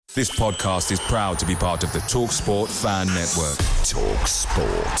This podcast is proud to be part of the TalkSport Fan Network.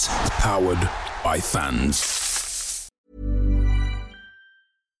 TalkSport. Powered by fans.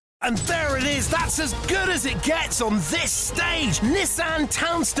 And there it is, that's as good as it gets on this stage. Nissan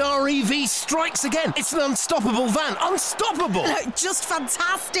Townstar EV strikes again. It's an unstoppable van, unstoppable. Just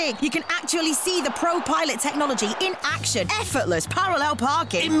fantastic. You can actually see the Pro Pilot technology in action. Effortless parallel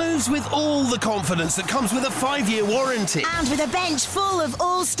parking. It moves with all the confidence that comes with a 5-year warranty. And with a bench full of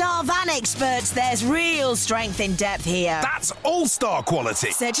all-star van experts, there's real strength in depth here. That's all-star quality.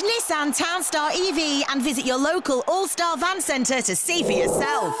 Search Nissan Townstar EV and visit your local all-star van centre to see for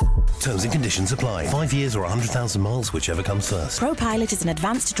yourself. Terms and conditions apply. 5 years or 100,000 miles, whichever comes first. Pro Pilot is an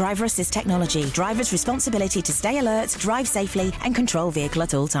advanced driver assist technology. Driver's responsibility to stay alert, drive safely, and control vehicle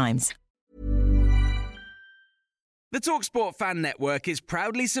at all times. The TalkSport Fan Network is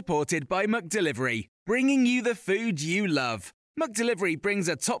proudly supported by McDelivery, bringing you the food you love. McDelivery brings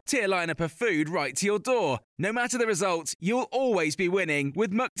a top-tier lineup of food right to your door. No matter the result, you'll always be winning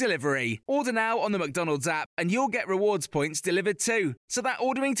with McDelivery. Order now on the McDonald's app and you'll get rewards points delivered too. So that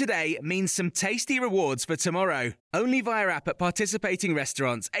ordering today means some tasty rewards for tomorrow. Only via app at participating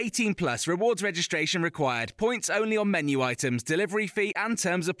restaurants. 18 plus. Rewards registration required. Points only on menu items. Delivery fee and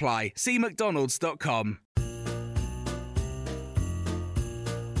terms apply. See mcdonalds.com.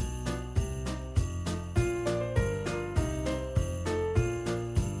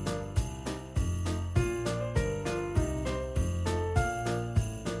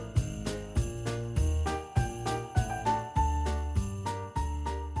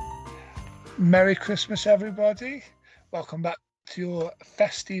 Merry Christmas, everybody. Welcome back to your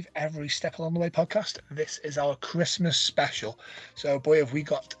festive Every Step Along the Way podcast. This is our Christmas special. So, boy, have we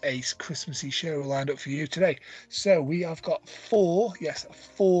got a Christmassy show lined up for you today. So, we have got four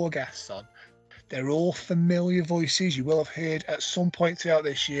guests on. They're all familiar voices you will have heard at some point throughout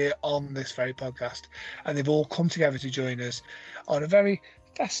this year on this very podcast. And they've all come together to join us on a very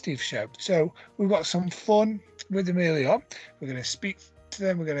festive show. So, we've got some fun with them early on. We're going to speak to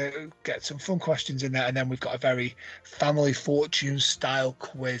them, we're going to get some fun questions in there, and then we've got a very family fortune style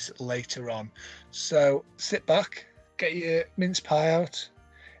quiz later on. So sit back, get your mince pie out,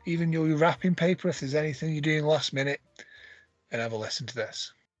 even your wrapping paper if there's anything you're doing last minute, and have a listen to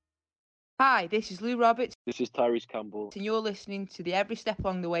this. Hi, this is Lou Roberts. This is Tyrese Campbell. And you're listening to the Every Step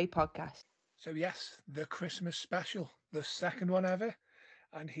Along the Way podcast. So yes, the Christmas special, the second one ever,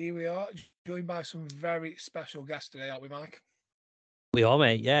 and here we are, joined by some very special guests today, aren't we, Mike? We are,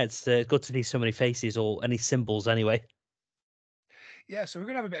 mate. Yeah, it's good to see so many faces or any symbols anyway. Yeah, so we're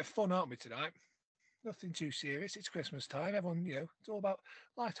going to have a bit of fun, aren't we, tonight? Nothing too serious. It's Christmas time. Everyone, it's all about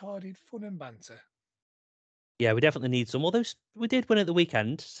light-hearted fun and banter. Yeah, we definitely need some. Although we did win at the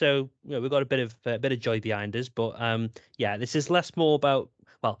weekend, so we've got a bit of joy behind us. But yeah, this is less about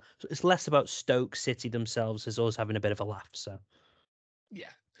Stoke City themselves as us having a bit of a laugh. So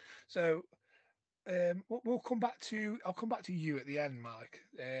yeah, so. I'll come back to you at the end, Mike.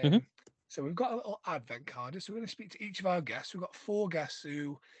 So we've got a little advent card. So we're going to speak to each of our guests. We've got four guests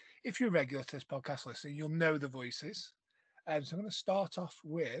who, if you're a regular to this podcast listener, you'll know the voices. So I'm going to start off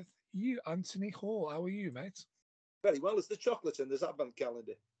with you, Anthony Hall. How are you, mate? Very well. There's the chocolate and there's advent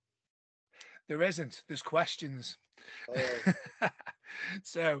calendar. There isn't. There's questions. Oh.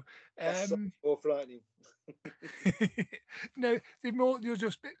 So more frightening. No, you'll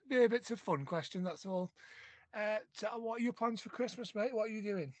just be a bit of fun question. That's all. So what are your plans for Christmas, mate? What are you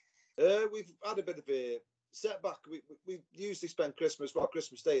doing? We've had a bit of a setback. We usually spend Christmas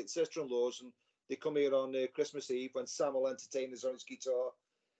Day at sister-in-law's, and they come here on Christmas Eve when Sam will entertain us on his guitar,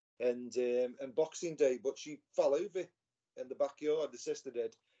 and Boxing Day. But she fell over in the backyard. The sister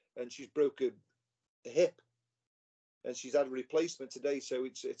did, and she's broken a hip. And she's had a replacement today, so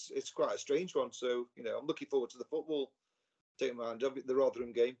it's quite a strange one. So I'm looking forward to the football. Take my hand off the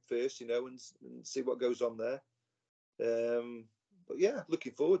Rotherham game first, and see what goes on there. But yeah,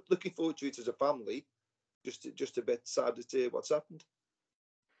 looking forward to it as a family. Just a bit sad to hear what's happened.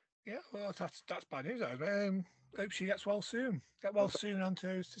 Yeah, well, that's bad news. Hope she gets well soon. Get well soon.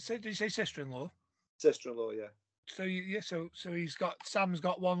 Did you say sister-in-law? Sister-in-law, yeah. So so Sam's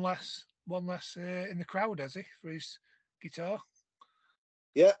got one less in the crowd, has he, for his guitar?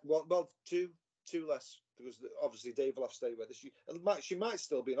 Yeah, well, two less, because obviously Dave will have to stay with us. She might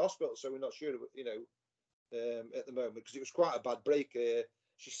still be in hospital, so we're not sure, at the moment, because it was quite a bad break.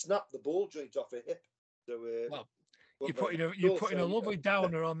 She snapped the ball joint off her hip. So, well, you're putting a lovely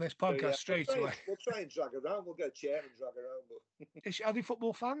downer on this podcast straight away. We'll try and drag her around. We'll get a chair and drag her around. But are they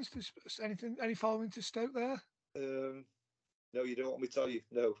football fans? Any following to Stoke there? No, you don't want me to tell you.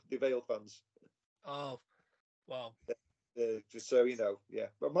 No, the Vale fans. Oh, well. So you know, yeah.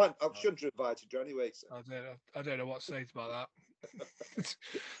 But man, I shouldn't have invited you anyway. So. I don't know what to say about that.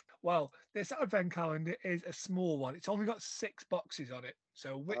 Well, this advent calendar is a small one. It's only got 6 boxes on it.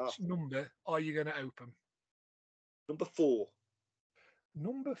 So which number are you going to open? Number 4.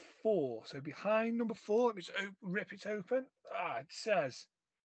 Number 4. So behind number 4, let me just rip it open. It says,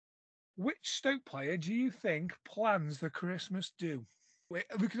 which Stoke player do you think plans the Christmas do?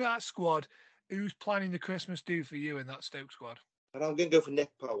 Looking at that squad, who's planning the Christmas do for you in that Stoke squad? And I'm going to go for Nick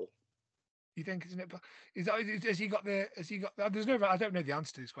Powell. You think it's Nick Powell? Has he got? There's no. I don't know the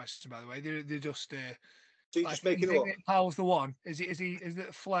answer to this question, by the way. They're just. So you're just making it up. Nick Powell's the one. Is it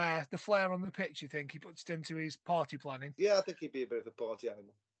the flair on the pitch? You think he puts it into his party planning? Yeah, I think he'd be a bit of a party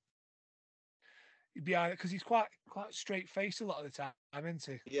animal. He'd be because he's quite straight faced a lot of the time, isn't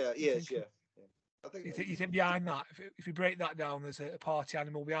he? Yeah, he is. Yeah. I think. You think behind that, if you break that down, there's a party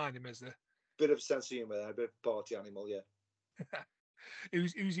animal behind him, is there? Bit of sense of humour there, a bit of party animal, yeah.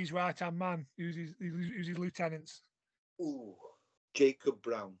 Who's his right hand man? Who's his lieutenants? Ooh, Jacob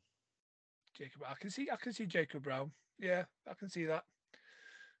Brown. I can see Jacob Brown. Yeah, I can see that.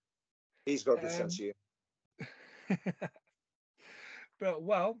 He's got a good sense of humour. But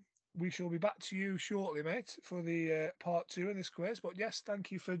well, we shall be back to you shortly, mate, for the part 2 of this quiz. But yes,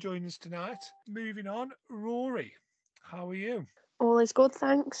 thank you for joining us tonight. Moving on, Rory, how are you? All is good,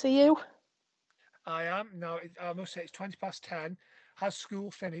 thanks. Are you? I am. Now, I must say it's 10:20. Has school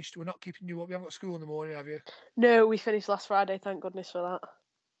finished? We're not keeping you up. You haven't got school in the morning, have you? No, we finished last Friday. Thank goodness for that.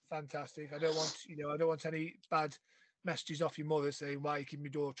 Fantastic. I don't want any bad messages off your mother saying why you keep your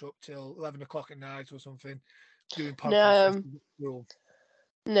daughter up till 11 o'clock at night or something doing podcasts.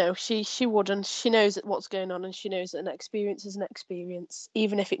 No, she wouldn't. She knows what's going on, and she knows that an experience is an experience,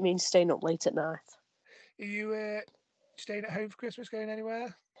 even if it means staying up late at night. Are you staying at home for Christmas? Going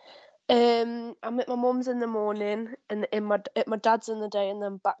anywhere? I'm at my mum's in the morning, and at my dad's in the day, and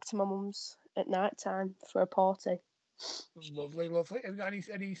then back to my mum's at night time for a party. Lovely. Have you got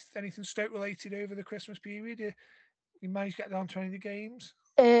anything Stoke related over the Christmas period? You managed to get down to any of the games?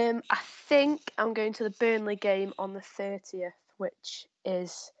 I think I'm going to the Burnley game on the 30th, which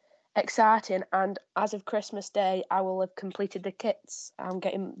is exciting. And as of Christmas Day, I will have completed the kits. I'm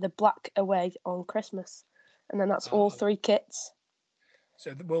getting the black away on Christmas, and then that's all 3 kits.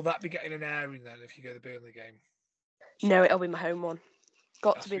 So will that be getting an airing then if you go to the Burnley game? No, it'll be my home one.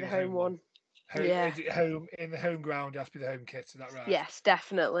 Got to be the home one. Yeah. Is it home in the home ground? It has to be the home kit. Is that right? Yes,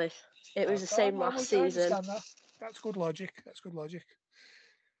 definitely. It was the same last season. That's good logic.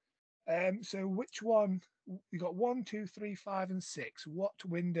 So which one? You got 1, 2, 3, 5, and 6. What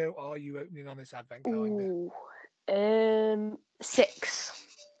window are you opening on this advent calendar? 6.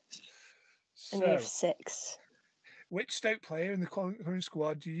 So, 6. Which Stoke player in the current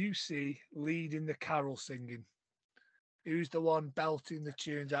squad do you see leading the carol singing? Who's the one belting the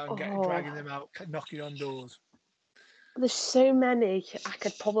tunes out and dragging them out, knocking on doors? There's so many I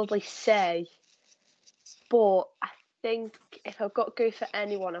could probably say, but I think if I've got to go for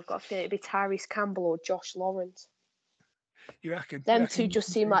anyone, I've got to feel it'd be Tyrese Campbell or Josh Lawrence. You reckon? Them two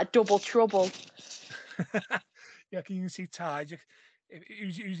just seem like double trouble. You can see Ty.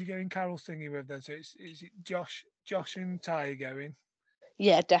 Who's he going carol singing with then? So is it Josh and Ty going?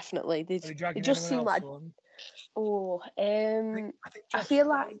 Yeah, definitely. They just seem like. On? I feel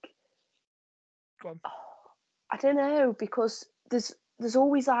like. Go on. I don't know, because there's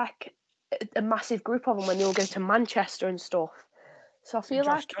always like a massive group of them when they all go to Manchester and stuff. So I feel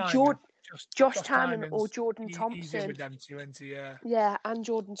like Josh Tymon or Jordan Thompson. He's in with them too, isn't he? Yeah. Yeah, and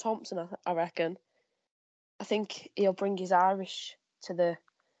Jordan Thompson, I reckon. I think he'll bring his Irish to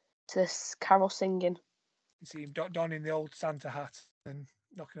this carol singing. You see him donning the old Santa hat and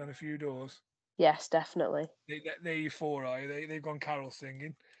knocking on a few doors. Yes, definitely. They're your 4, are you? They've gone carol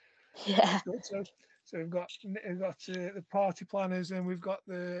singing. Yeah. So we've got the party planners, and we've got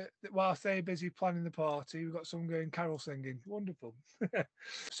whilst they're busy planning the party, we've got some going carol singing. Wonderful.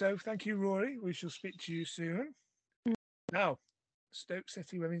 So thank you, Rory. We shall speak to you soon. Now, Stoke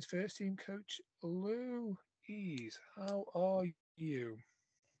City Women's First Team coach Louise, how are you?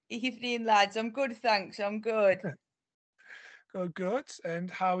 Evening, lads. I'm good, thanks. I'm good. Good. And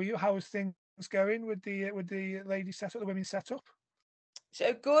how are you? How is things going with the ladies setup, the women's setup?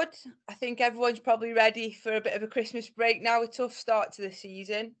 So good. I think everyone's probably ready for a bit of a Christmas break now. A tough start to the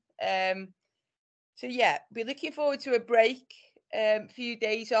season. So yeah, we're looking forward to a break, a few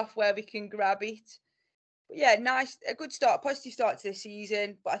days off where we can grab it. But yeah, nice, a good start, positive start to the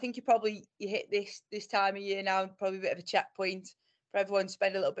season. But I think you hit this time of year now, probably a bit of a checkpoint for everyone to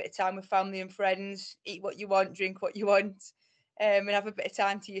spend a little bit of time with family and friends, eat what you want, drink what you want, and have a bit of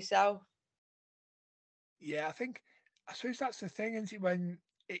time to yourself. Yeah, I think I suppose that's the thing, isn't it? When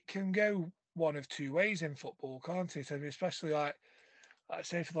it can go one of two ways in football, can't it? I mean, especially like I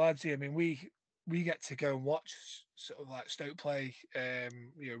say for the lads here. I mean, we get to go and watch sort of like Stoke play,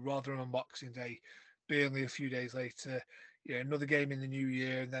 rather on Boxing Day, Burnley a few days later, another game in the new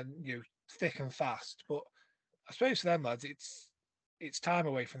year, and then thick and fast. But I suppose for them lads, it's time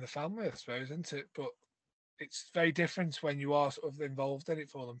away from the family, I suppose, isn't it? But it's very different when you are sort of involved in it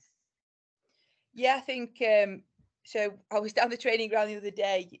for them. Yeah, I think so. I was down the training ground the other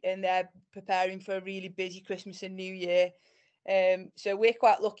day, and they're preparing for a really busy Christmas and New Year. So we're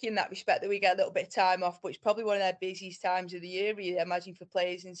quite lucky in that respect that we get a little bit of time off, but it's probably one of their busiest times of the year, really, I imagine, for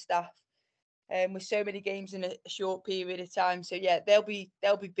players and staff. With so many games in a short period of time. So yeah, they'll be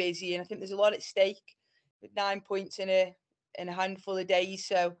busy, and I think there's a lot at stake with 9 points in a handful of days.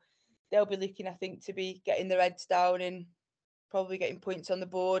 So they'll be looking, I think, to be getting their heads down and probably getting points on the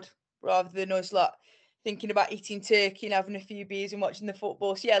board rather than us lot thinking about eating turkey and having a few beers and watching the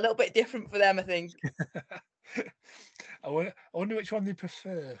football. So yeah, a little bit different for them, I think. I wonder which one they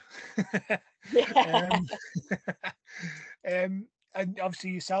prefer. Yeah. And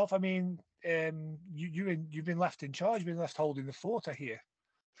obviously yourself, I mean, you've been left in charge, you've been left holding the fort, I hear.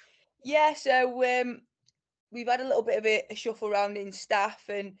 Yeah, so we've had a little bit of a shuffle around in staff,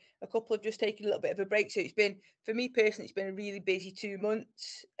 and a couple have just taken a little bit of a break. So it's been, for me personally, it's been a really busy 2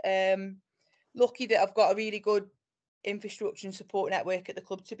 months. Lucky that I've got a really good infrastructure and support network at the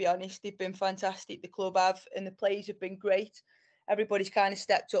club, to be honest. They've been fantastic, the club have, and the players have been great. Everybody's kind of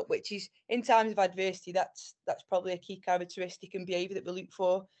stepped up, which is, in times of adversity, that's probably a key characteristic and behaviour that we look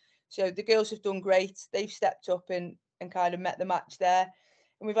for. So the girls have done great. They've stepped up and kind of met the match there.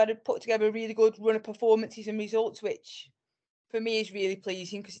 And we've had to put together a really good run of performances and results, which for me is really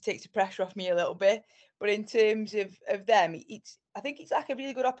pleasing because it takes the pressure off me a little bit. But in terms of them, I think it's like a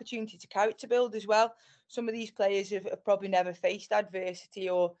really good opportunity to character build as well. Some of these players have probably never faced adversity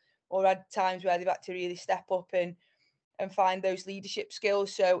or had times where they've had to really step up and find those leadership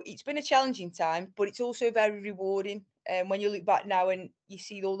skills. So it's been a challenging time, but it's also very rewarding. And when you look back now and you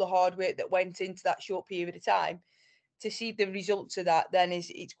see all the hard work that went into that short period of time, to see the results of that then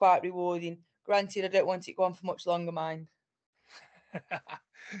it's quite rewarding. Granted, I don't want it going for much longer, mind.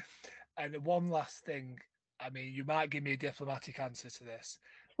 And one last thing, I mean, you might give me a diplomatic answer to this,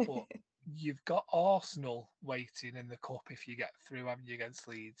 but you've got Arsenal waiting in the cup if you get through, haven't you, against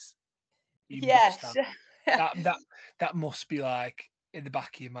Leeds? Yes. That must be like in the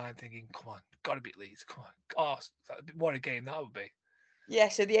back of your mind thinking, come on, got to beat Leeds, come on. Oh, what a game that would be. Yeah,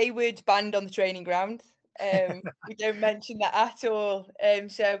 so the A word's banned on the training ground. We don't mention that at all.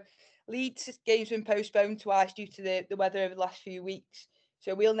 So Leeds game's been postponed twice due to the weather over the last few weeks.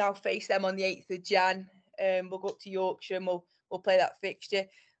 So we'll now face them on the 8th of Jan. We'll go up to Yorkshire and we'll play that fixture.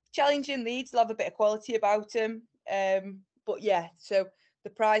 Challenging Leeds, they'll have a bit of quality about them. But yeah, so the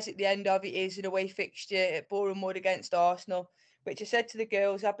prize at the end of it is an away fixture at Boreham Wood against Arsenal, which I said to the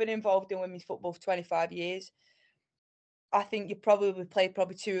girls, I've been involved in women's football for 25 years. I think you probably played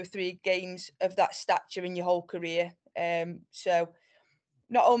 2 or 3 games of that stature in your whole career. So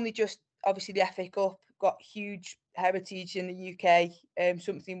not only just obviously the FA Cup, got huge heritage in the UK,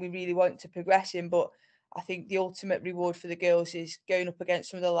 something we really want to progress in, but I think the ultimate reward for the girls is going up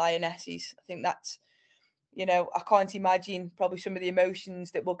against some of the Lionesses. I think that's, I can't imagine probably some of the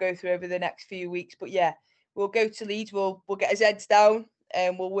emotions that we'll go through over the next few weeks. But yeah, we'll go to Leeds, we'll get our heads down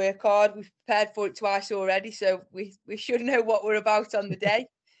and we'll work hard. We've prepared for it twice already, so we should know what we're about on the day.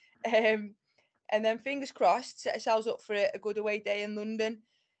 And then fingers crossed, set ourselves up for a good away day in London,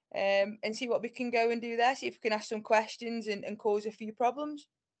 and see what we can go and do there. See if we can ask some questions and cause a few problems.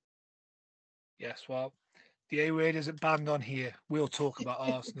 Yes, well, the A word isn't banned on here. We'll talk about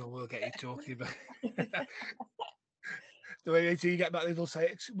Arsenal. We'll get you talking about the way you get back, they'll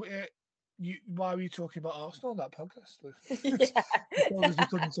say, why were you talking about Arsenal on that podcast? Because we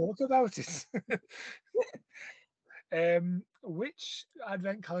couldn't talk about it. Which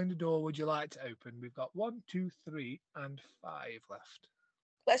advent calendar door would you like to open? We've got 1, 2, 3, and 5 left.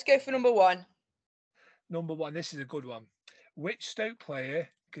 Let's go for number 1. Number 1, this is a good one. Which Stoke player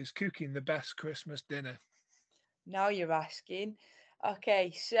is cooking the best Christmas dinner? Now you're asking.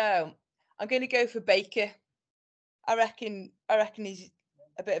 Okay, so I'm going to go for Baker. I reckon he's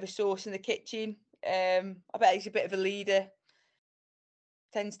a bit of a source in the kitchen. I bet he's a bit of a leader.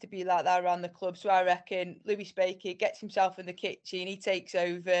 Tends to be like that around the club. So I reckon Lewis Baker gets himself in the kitchen. He takes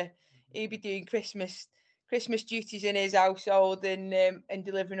over. He'll be doing Christmas duties in his household and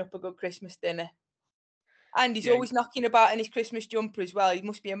delivering up a good Christmas dinner. And he's always knocking about in his Christmas jumper as well. He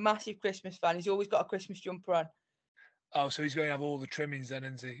must be a massive Christmas fan. He's always got a Christmas jumper on. Oh, so he's going to have all the trimmings then,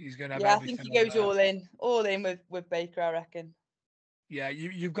 isn't he? He's going to have Yeah, I everything. think he goes all in with Baker, I reckon. Yeah,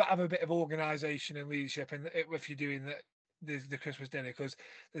 you've got to have a bit of organisation and leadership if you're doing the Christmas dinner, because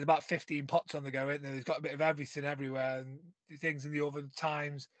there's about 15 pots on the go, isn't there? There's got a bit of everything everywhere and things in the oven,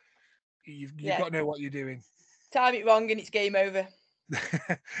 times. You've got to know what you're doing. Time it wrong and it's game over.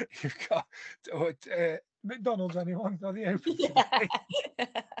 You've got McDonald's, anyone? Are they open? Yeah.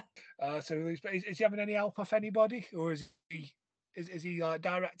 So is he having any help off anybody, or is he like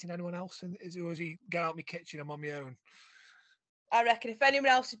directing anyone else? And or is he get out my kitchen? I'm on my own. I reckon if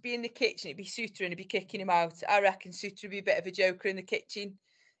anyone else would be in the kitchen, it'd be Suter and he'd be kicking him out. I reckon Suter would be a bit of a joker in the kitchen.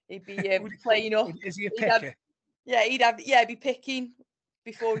 He'd be playing up. Is he a picker? He'd be picking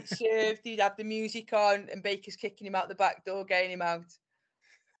before it's served. He'd have the music on and Baker's kicking him out the back door, getting him out.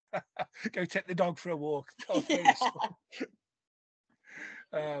 Go take the dog for a walk.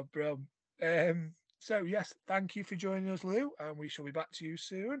 Bro. So yes, thank you for joining us, Lou, and we shall be back to you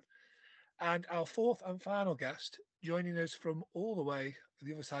soon. And our fourth and final guest, joining us from all the way to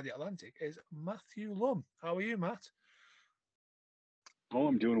the other side of the Atlantic, is Matthew Lum. How are you, Matt? Oh,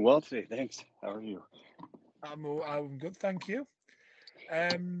 I'm doing well today. Thanks. How are you? I'm good, thank you.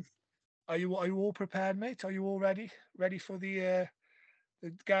 Are you all prepared, mate? Are you all ready for the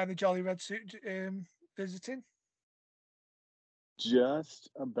guy in the jolly red suit visiting?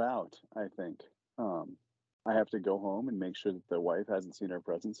 Just about, I think. I have to go home and make sure that the wife hasn't seen her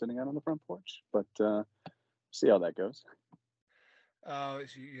present sitting out on the front porch, but see how that goes. Oh,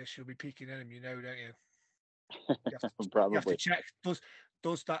 she'll be peeking at him, don't you? Probably. You have to check. Does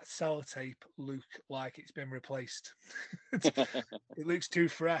that sellotape look like it's been replaced? It looks too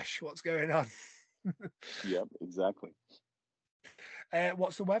fresh. What's going on? Yep, exactly.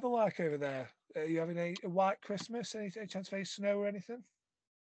 What's the weather like over there? Are you having a white Christmas? Any chance of any snow or anything?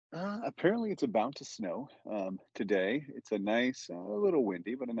 Apparently it's about to snow today. It's a nice, a little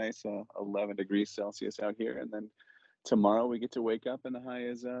windy, but a nice 11 degrees Celsius out here. And then tomorrow we get to wake up and the high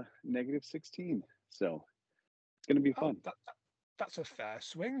is -16. So it's going to be fun. That's a fair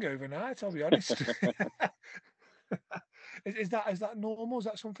swing overnight, I'll be honest. Is that normal? Is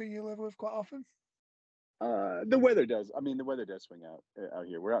that something you live with quite often? The weather does. I mean, the weather does swing out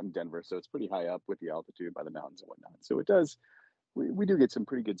here. We're out in Denver, so it's pretty high up with the altitude by the mountains and whatnot. So it does. We do get some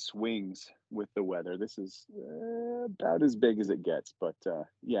pretty good swings with the weather. This is about as big as it gets. But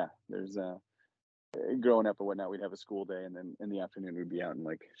yeah, there's growing up and whatnot, we'd have a school day, and then in the afternoon we'd be out in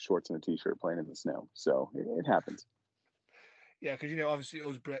like shorts and a t-shirt playing in the snow. So it happens. Yeah, because obviously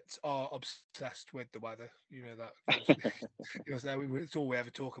us Brits are obsessed with the weather. You know that. It's all we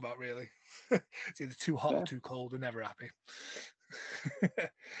ever talk about, really. It's either too hot or too cold. We're never happy.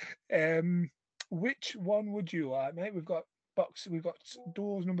 Which one would you like, mate? We've got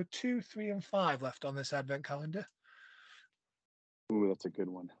doors number 2, 3, and 5 left on this advent calendar. Ooh, that's a good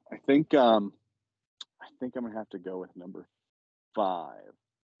one. I think I'm gonna have to go with number 5.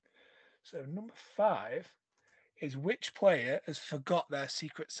 So number 5 is which player has forgot their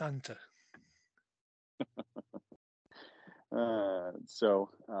Secret Santa?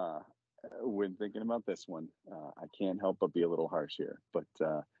 When thinking about this one, I can't help but be a little harsh here, but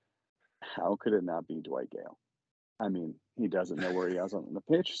how could it not be Dwight Gale? I mean, he doesn't know where he is on the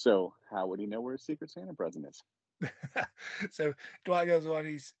pitch, so how would he know where his Secret Santa present is? So Dwight Gale's the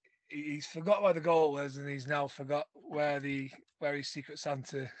one he's forgot where the goal was, and he's now forgot where his Secret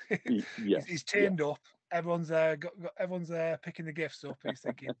Santa. Yes, he's turned up. Everyone's there. Everyone's there picking the gifts up. He's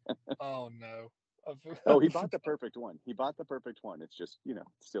thinking, "Oh no." Oh, he bought the perfect one. It's just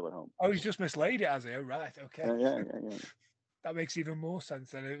still at home. Oh, he's just mislaid it, has he? Oh, right. Okay. Yeah. That makes even more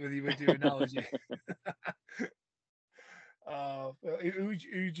sense than with your analogy. Who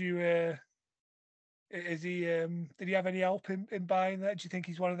do you? Is he? Did he have any help in buying that? Do you think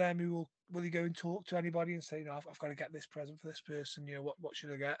he's one of them who will he go and talk to anybody and say, I've got to get this present for this person. What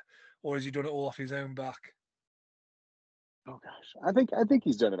should I get? Or has he done it all off his own back? Oh gosh, I think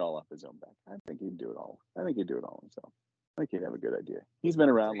he's done it all off his own back. I think he'd do it all himself. I think he'd have a good idea. He's been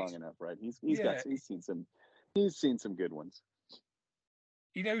around long enough, right? He's seen some good ones.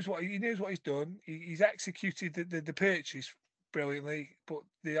 He knows what he's done. He's executed the purchase brilliantly, but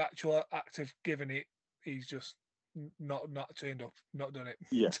the actual act of giving it, he's just not turned up, not done it.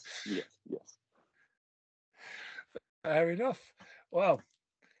 Yes. Fair enough. Well,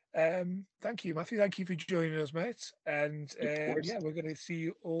 thank you, Matthew. Thank you for joining us, mate. And we're going to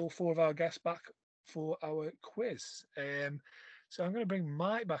see all 4 of our guests back for our quiz. So I'm going to bring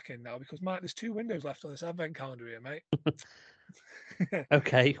Mike back in now, because Mike, there's 2 windows left on this advent calendar here, mate.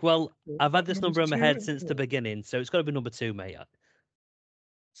 Okay, well, I've had this number in my head since the beginning, so it's got to be number 2, mate.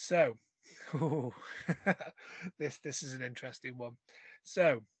 So, Ooh. This is an interesting one.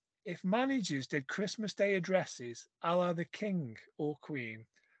 So, if managers did Christmas Day addresses a la the King or Queen,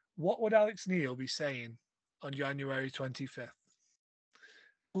 what would Alex Neil be saying on January 25th?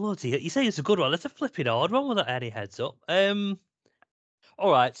 Bloody, you say it's a good one. That's a flipping hard one without any heads up.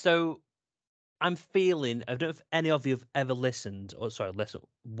 All right, so I'm feeling. I don't know if any of you have ever listened, or sorry,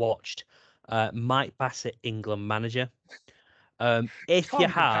 watched Mike Bassett, England manager. If you Can't compare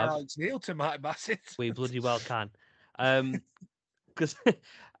have, Alex Neil to Mike Bassett. we bloody well can. Because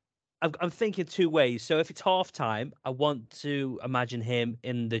I'm thinking two ways. So if it's half time, I want to imagine him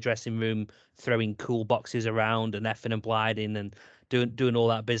in the dressing room throwing cool boxes around and effing and blinding and doing all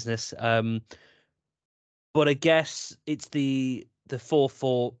that business. But I guess it's the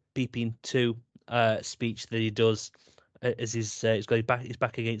 4-4 beeping 2 speech that he does as he's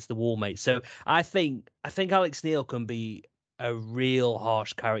back against the wall, mate. So I think Alex Neil can be a real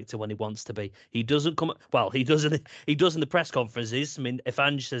harsh character when he wants to be. He doesn't come well. He does in the press conferences. I mean, if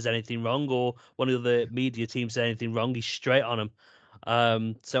Ange says anything wrong or one of the media teams says anything wrong, he's straight on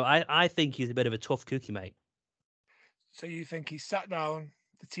him. So I think he's a bit of a tough cookie, mate. So you think he's sat down,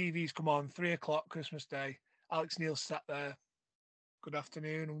 the TV's come on, 3:00 Christmas Day. Alex Neil sat there. Good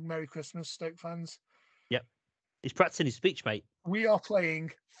afternoon and Merry Christmas, Stoke fans. Yep. He's practicing his speech, mate. We are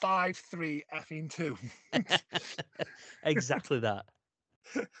playing 5-3 effing 2. Exactly that.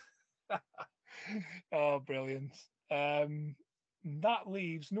 Oh, brilliant. That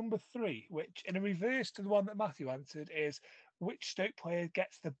leaves number 3, which in a reverse to the one that Matthew answered is which Stoke player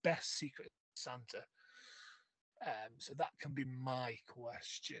gets the best Secret Santa? So that can be my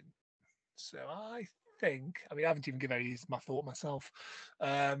question. So I haven't even given my thought myself.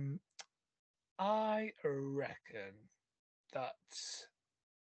 I reckon that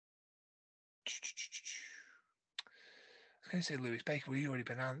I was going to say Lewis Baker, but he's already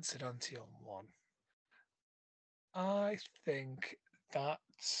been answered, hasn't he, on one? I think that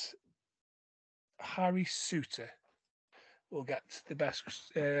Harry Suter will get the best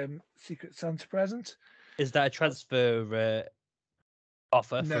Secret Santa present. Is that a transfer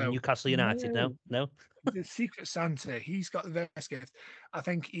offer from Newcastle United? No. The Secret Santa, he's got the best gift. I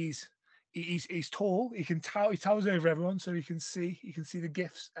think he's tall. He towers over everyone, so he can see the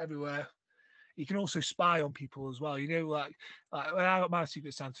gifts everywhere. He can also spy on people as well. Like when I got my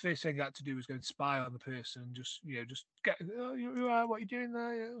Secret Santa, first thing I had to do was go and spy on the person and just get, oh, you're right, what are you doing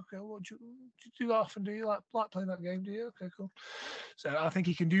there? Yeah, okay, what do you do that often? Do you like playing that game? Do you? Okay, cool. So I think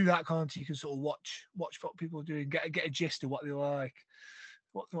he can do that, can't he? You can sort of watch what people are doing, get a gist of what they like,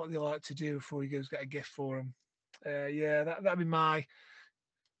 what they like to do before he goes get a gift for them. That'd be my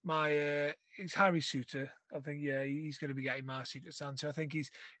it's Harry Suter. I think he's going to be getting my Secret Santa. I think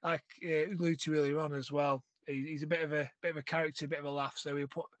he's like alluded to earlier on as well. He's a bit of a character, a bit of a laugh. So he'll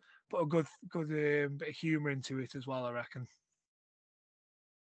put a good bit of humour into it as well, I reckon.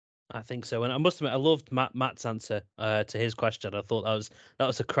 I think so, and I must admit, I loved Matt's answer to his question. I thought that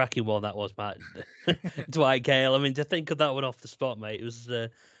was a cracking one. That was Matt. Dwight Gale. I mean, to think of that one off the spot, mate, it was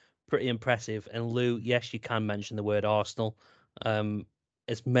pretty impressive. And Lou, yes, you can mention the word Arsenal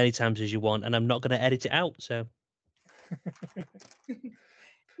as many times as you want, and I'm not going to edit it out. So,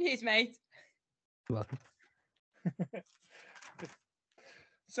 cheers, mate. You're welcome.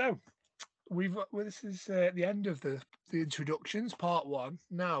 So, this is the end of the introductions, part 1.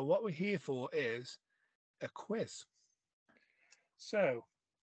 Now, what we're here for is a quiz. So,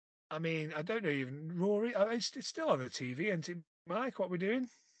 I mean, I don't know even Rory. It's still on the TV, isn't it, Mike? What we're doing?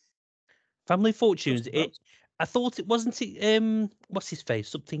 Family Fortunes. I thought it wasn't it. What's his face?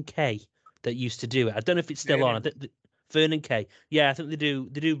 Something K that used to do it. I don't know if it's still on. I think Vernon K. Yeah, I think they do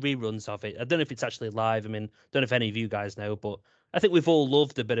reruns of it. I don't know if it's actually live. I mean, don't know if any of you guys know, but I think we've all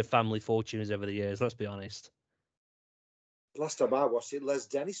loved a bit of Family Fortunes over the years. Let's be honest. Last time I watched it, Les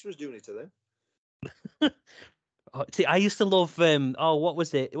Dennis was doing it to them. See, I used to love. What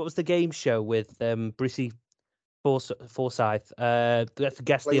was it? What was the game show with Brucey Forsyth? We have to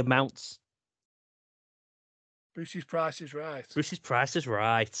guess the amounts. Bruce's Price is Right. Bruce's Price is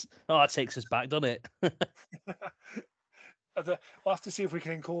Right. Oh, that takes us back, doesn't it? We'll have to see if we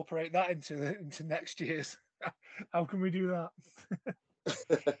can incorporate that into next year's. How can we do that?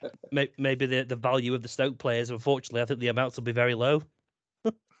 Maybe the value of the Stoke players. Unfortunately, I think the amounts will be very low.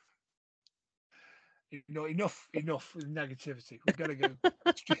 Enough with negativity. We've got to go.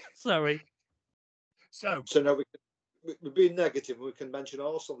 Sorry. So now we're being negative. We can mention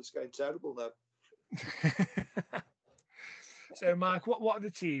Arsenal. It's getting terrible now. So, Mike, what are the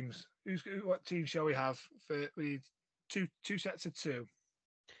teams? What team shall we have for? We need two sets of 2.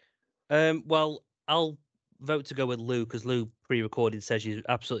 Well, I'll vote to go with Lou because Lou pre-recorded says she's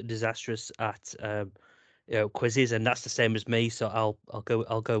absolutely disastrous at quizzes, and that's the same as me. So I'll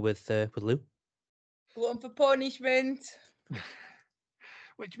go with Lou. One for punishment.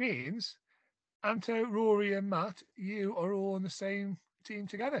 Which means Anto, Rory, and Matt, you are all on the same team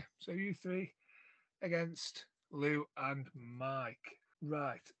together. So you three against Lou and Mike.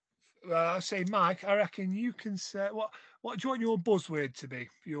 Right. I'll say, Mike, I reckon you can say what do you want your buzzword to be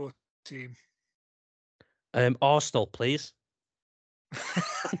for your team? Arsenal, please.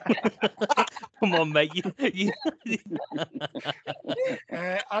 Come on, mate.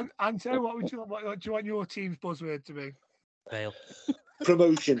 Anto, what do you want your team's buzzword to be? Fail.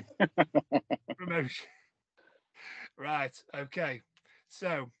 Promotion. Promotion. Right. Okay.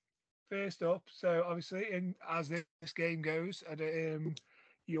 So first up, so obviously, as this game goes,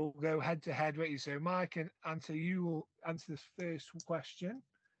 you'll go head to head with you. So Mike and Anto, you will answer the first question,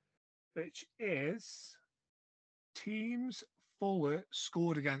 which is teams Fuller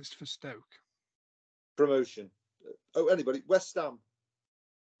scored against for Stoke. Promotion. Oh, anybody? West Ham.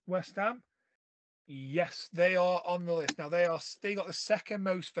 West Ham. Yes, they are on the list now. They got the second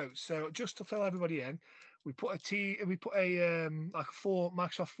most votes. So just to fill everybody in, we put a like a form,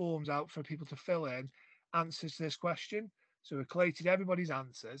 Microsoft Forms out for people to fill in answers to this question. So we collated everybody's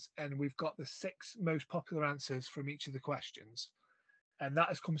answers, and we've got the 6 most popular answers from each of the questions, and that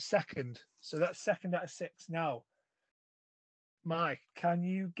has come second. So that's second out of 6 now. Mike, can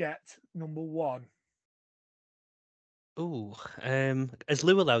you get number 1? Ooh, is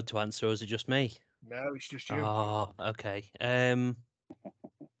Lou allowed to answer, or is it just me? No, it's just you. Oh, okay. Okay,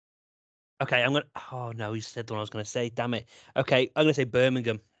 I'm gonna. Oh no, you said the one I was gonna say. Damn it. Okay, I'm gonna say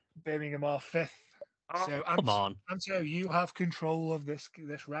Birmingham. Birmingham are 5th. Oh, So come on. Anto, you have control of this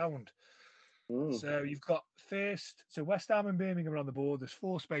round. So you've got first. So West Ham and Birmingham are on the board. There's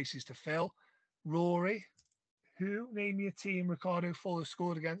 4 spaces to fill. Rory, name me a team Ricardo Fuller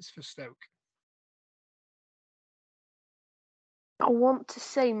scored against for Stoke. I want to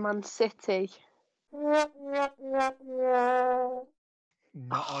say Man City. Not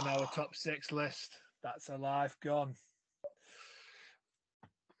on our top 6 list. That's a live gone.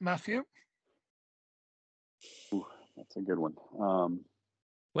 Matthew? Ooh, that's a good one.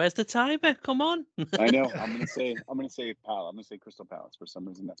 Where's the timer? Come on. I know. I'm gonna say Pal. I'm gonna say Crystal Palace. For some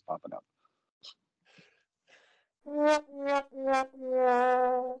reason, that's popping up. They're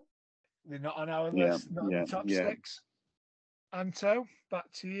not on our list. Not on the top 6. Anto, back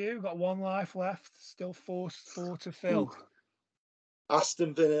to you. Got 1 life left. Still 4 to fill. Ooh.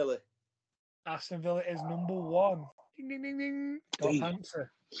 Aston Villa. Aston Villa is number 1. Ding, ding, ding, ding. Top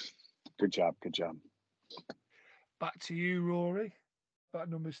answer. Good job. Back to you, Rory. Got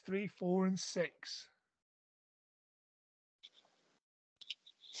numbers 3, 4, and 6.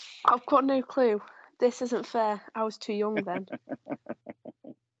 I've got no clue. This isn't fair. I was too young then.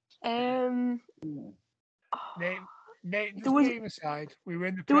 Name aside, we were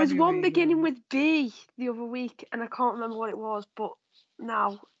in the. There was Premier one League beginning with B the other week, and I can't remember what it was. But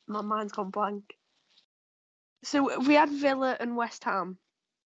now my mind's gone blank. So we had Villa and West Ham.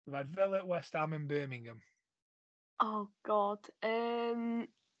 We've had Villa, West Ham, and Birmingham. Oh God. I'm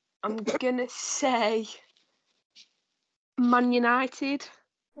gonna say Man United.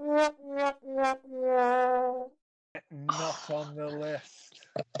 Not on the list.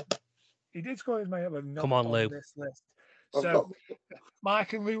 He did score his man, but not Come on, Lou. This list. So,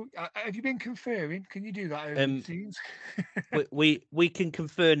 Mike and Lou, have you been conferring? Can you do that over the scenes? we can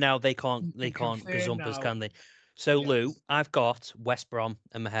confer now. They can't gazump us, can they? So yes. Lou, I've got West Brom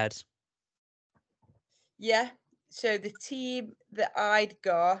in my head. Yeah. So the team that I'd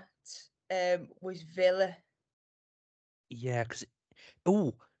got was Villa. Yeah, because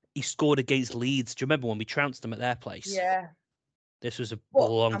he scored against Leeds. Do you remember when we trounced them at their place? Yeah. This was a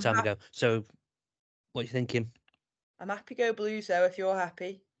long time ago. So, what are you thinking? I'm happy go Blues though, if you're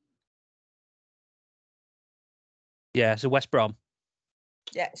happy. Yeah, so West Brom.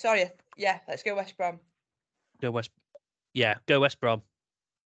 Yeah, sorry. Yeah, let's go West Brom. Go West Brom.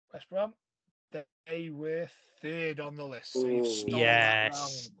 West Brom. They were 3rd on the list. So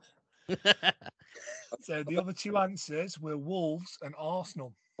yes. So the other 2 answers were Wolves and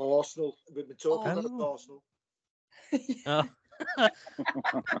Arsenal. We've been talking about Arsenal.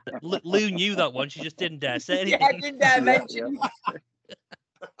 Lou knew that one. She just didn't dare say anything. Yeah, I didn't dare mention.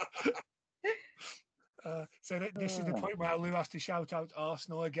 So this is the point where Lou has to shout out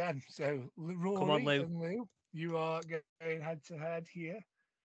Arsenal again. So Rory Come on, Lou. and Lou, you are going head to head here.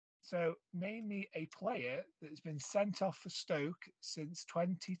 So name me a player that's been sent off for Stoke since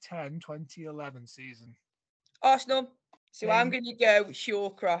 2010-2011 season. Arsenal. So I'm going to go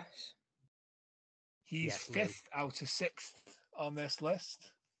Shawcross. He's Yes, Lou. 5th out of 6th on this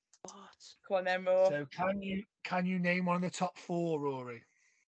list. What? Come on then, Ro. So can you name one of the top 4, Rory?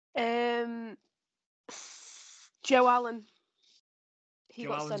 Joe Allen. He Joe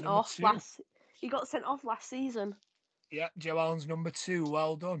got Allen's sent number off 2. last. He got sent off last season. Yeah, Joe Allen's number 2.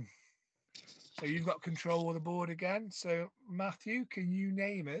 Well done. So you've got control of the board again. So Matthew, can you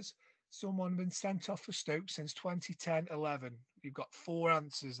name us someone been sent off for Stoke since 2010-11? You've got 4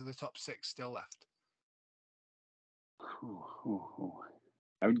 answers of the top 6 still left.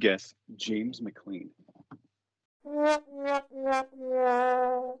 I would guess James McLean.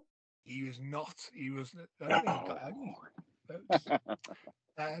 He was not. He was. I don't think he got any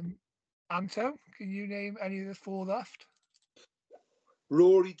votes. Anto, can you name any of the 4 left?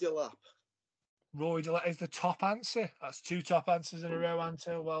 Rory Delap. Rory Delap is the top answer. That's 2 top answers in a row,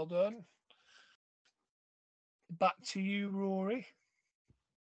 Anto. Well done. Back to you, Rory.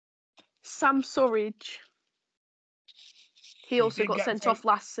 Sam Surridge. He also did got get sent vote- off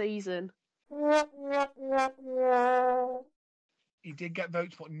last season. He did get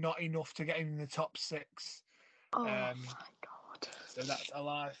votes, but not enough to get him in the top 6. Oh my God. So that's a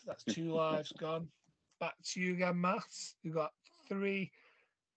life. That's 2 lives gone. Back to you again, Matt. You've got 3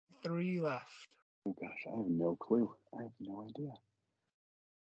 left. Oh gosh, I have no clue. I have no idea.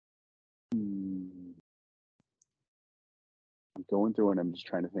 I'm going through and I'm just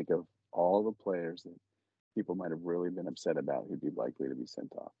trying to think of all the players that people might have really been upset about who'd be likely to be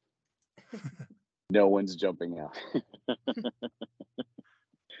sent off. No one's jumping out.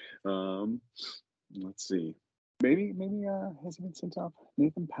 Let's see. Maybe has he been sent off?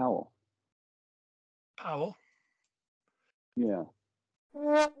 Nathan Powell. Powell? Yeah.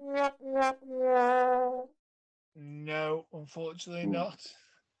 No, unfortunately not.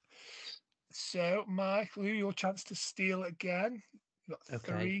 So, Mike, Lou, your chance to steal again. You've got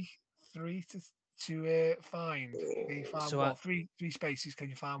Okay. three to find. Can you find So three spaces? Can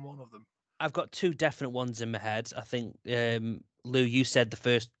you find one of them? I've got 2 definite ones in my head. I think, Lou, you said the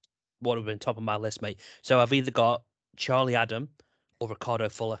first one would have been top of my list, mate. So I've either got Charlie Adam or Ricardo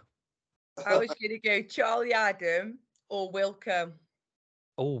Fuller. I was going to go Charlie Adam or Wilco.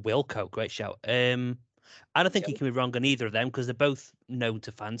 Oh, Wilco, great shout. I don't think you can be wrong on either of them because they're both known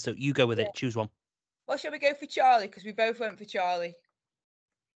to fans. So you go with it. Choose one. Well, shall we go for Charlie? Because we both went for Charlie.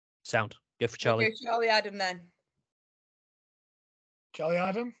 Sound. Go for Charlie. We'll go Charlie Adam then. Charlie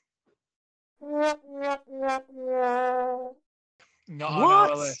Adam? Not on What?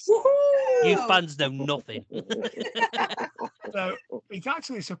 our list. You fans know nothing. So it's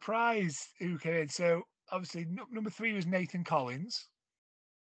actually a surprise who came in. So obviously number 3 was Nathan Collins.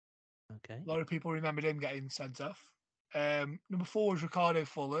 Okay. A lot of people remembered him getting sent off. Number 4 was Ricardo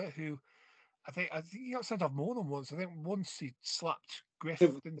Fuller, who I think he got sent off more than once. I think once he slapped Griff,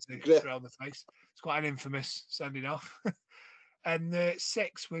 didn't he, Griff. around the face. It's quite an infamous sending off. And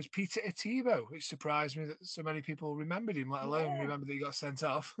 6 was Peter Atibo, which surprised me that so many people remembered him, let alone remember that he got sent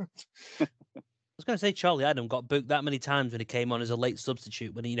off. I was going to say Charlie Adam got booked that many times when he came on as a late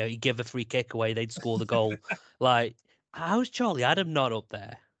substitute. When he gave a free kick away, they'd score the goal. Like, how's Charlie Adam not up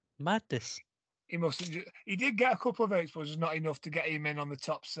there? Madness. He must. He did get a couple of votes, but just not enough to get him in on the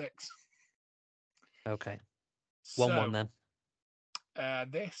top 6. Okay. 1-1 then.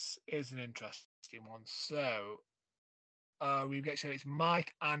 This is an interesting one. So we get it's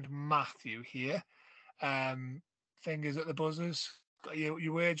Mike and Matthew here. Fingers at the buzzers. Got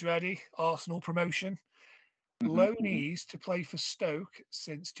your words ready? Arsenal promotion. Loanees to play for Stoke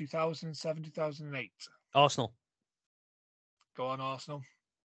since 2007-2008. Arsenal. Go on, Arsenal.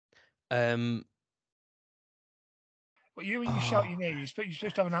 But you shout your name. You're supposed to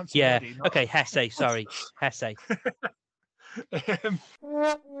have an answer ready. Not... Okay, Hesse. Sorry. Hesse.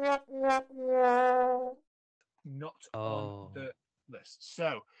 Not on the list.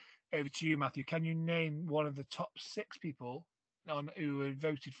 So, over to you, Matthew. Can you name one of the top 6 people who were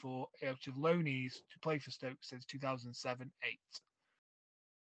voted for out of loanees to play for Stoke since 2007-08?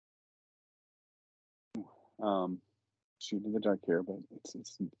 Shooting in the dark here, but it's a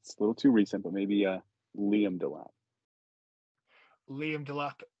little too recent. But maybe Liam Delap. Liam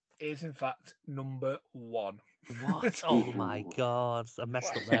Delap is in fact number 1. What? Oh my God! I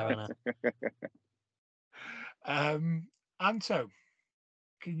messed up there, Anna. Anto,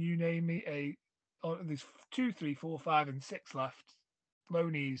 can you name me there's 2, 3, 4, 5, and 6 left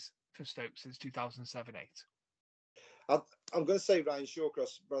loanees for Stoke since 2007-08? I'm going to say Ryan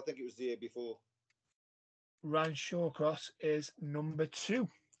Shawcross, but I think it was the year before. Ryan Shawcross is number 2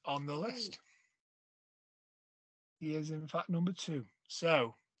 on the list. He is in fact number 2.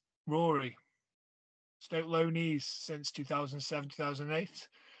 So, Rory, Stoke loanees since 2007-2008.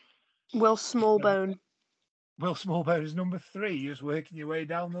 Will Smallbone. Will Smallbone is number 3. You're just working your way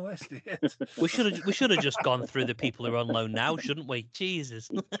down the list here. We should have just gone through the people who are on loan now, shouldn't we? Jesus.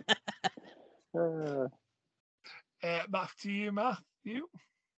 Back to you, Matthew.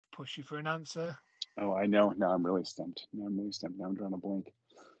 Push you for an answer. Oh, I know. Now I'm really stumped. Now I'm drawing a blank.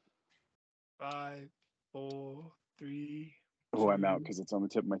 5, 4, 3. Oh, I'm out because it's on the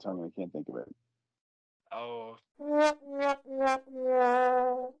tip of my tongue and I can't think of it. Oh.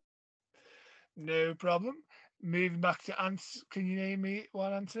 No problem. Moving back to Ants. Can you name me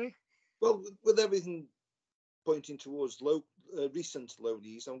one, Anthony? Well, with everything pointing towards recent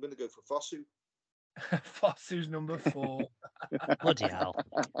loanies, I'm going to go for Fosu. Fosu's number 4. Bloody hell.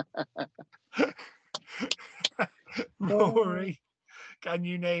 Rory, can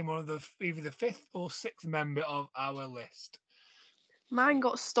you name one of either the 5th or 6th member of our list? Mine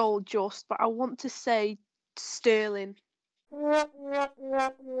got stole just, but I want to say Sterling.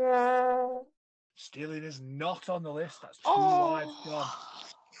 Sterling is not on the list. That's 2 lives gone.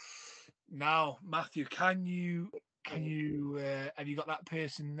 Now, Matthew, have you got that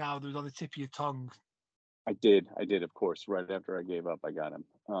person now that was on the tip of your tongue? I did, of course. Right after I gave up, I got him.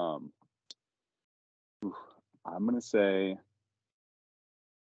 I'm gonna say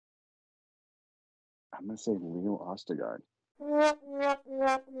Leo Ostigard.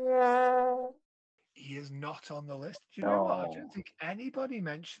 He is not on the list. Do you know what? I don't think anybody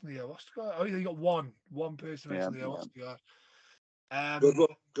mentioned Leo Ostigard. Oh, you got one person mentioned Leo Ostigard.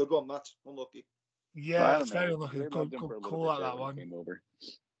 Good one, Matt. Unlucky. Yeah, it's very unlucky. Good call out that one.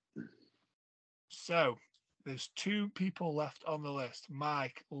 So, there's 2 people left on the list.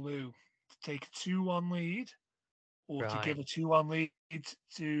 Mike, Lou, to take a 2-1 lead, or to give a 2-1 lead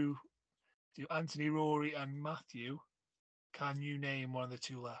to Anthony, Rory, and Matthew. Can you name one of the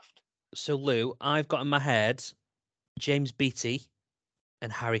 2 left? So, Lou, I've got in my head James Beattie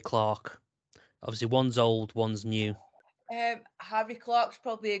and Harry Clark. Obviously, one's old, one's new. Harry Clark's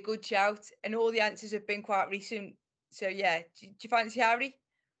probably a good shout, and all the answers have been quite recent. So, yeah, do you fancy Harry?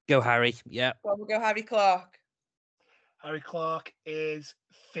 Go Harry, yeah. Well, we'll go Harry Clark. Harry Clark is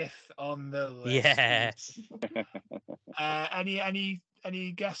 5th on the list. Yes.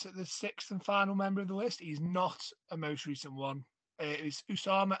 Any guess at the 6th and final member of the list? He's not a most recent one. It's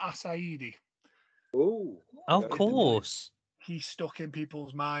Usama Asaidi. Oh, of course. He's stuck in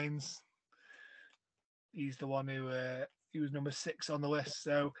people's minds. He's the one who he was number 6 on the list.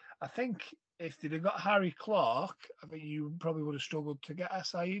 So I think if they'd have got Harry Clark, I think you probably would have struggled to get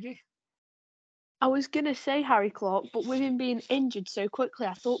Asaidi. I was going to say Harry Clark, but with him being injured so quickly,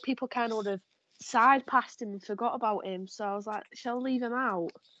 I thought people kind of would have side passed him and forgot about him. So I was like, shall I leave him out?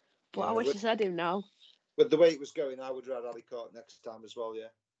 But I wish I said him now. But the way it was going, I would rather Harry Clark next time as well, yeah.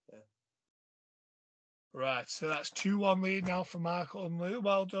 Right, so that's 2-1 lead now for Michael and Lou.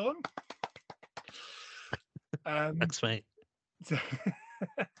 Well done. Thanks, mate.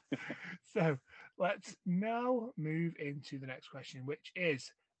 So let's now move into the next question, which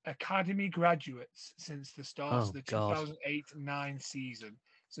is Academy graduates since the start of the 2008-9 season.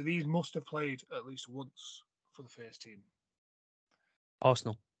 So these must have played at least once for the first team.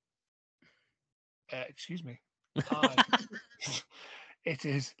 Arsenal. Excuse me. It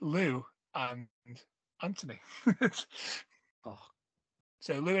is Lou and Anthony.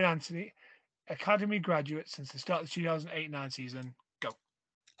 So Lou and Anthony, Academy graduates since the start of the 2008-9 season. Go.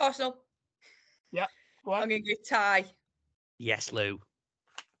 Arsenal. Yeah. What? I'm going to go Ty. Yes, Lou.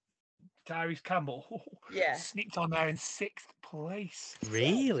 Tyrese Campbell. Yeah. Sneaked on there in 6th place.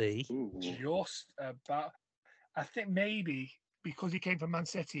 Really? Just about. I think maybe because he came from Man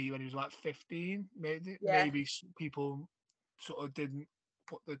City when he was like 15, maybe people sort of didn't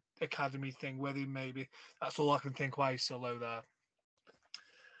put the academy thing with him. Maybe that's all I can think why he's so low there.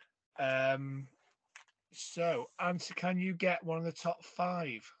 So, Anthony, can you get one of the top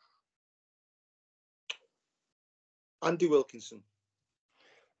 5? Andy Wilkinson.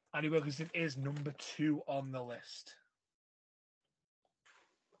 Andy Wilkinson is number 2 on the list.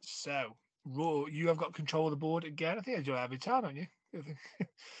 So, you have got control of the board again. I think I do it every time, haven't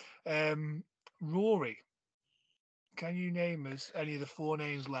you? Rory, can you name us any of the 4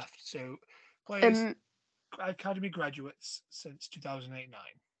 names left? So, players, academy graduates since 2008-9.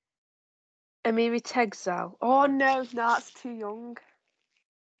 Amiri Tegzal. Oh, no, that's too young.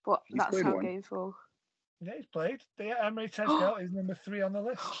 But that's how I'm going for. Yeah, he's played. Yeah, Amiri Tegzal is number 3 on the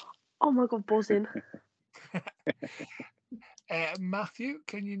list. Oh, my God, buzzing. Matthew,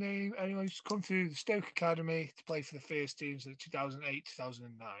 can you name anyone who's come through the Stoke Academy to play for the first teams in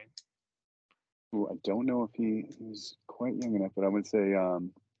 2008-2009? Ooh, I don't know if he's quite young enough, but I would say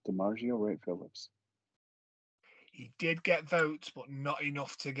DiMarzio Wright-Phillips. He did get votes, but not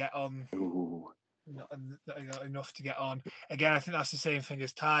enough to get on. Ooh. not enough to get on. Again, I think that's the same thing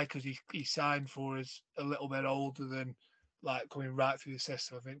as Ty because he signed for us a little bit older than like coming right through the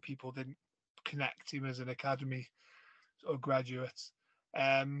system. I think people didn't connect him as an academy sort of graduate.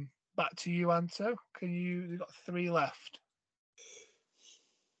 Back to you, Anto. You've got 3 left.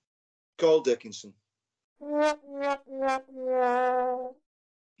 Carl Dickinson.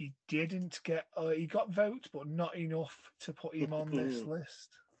 He didn't get. He got votes, but not enough to put him on this list,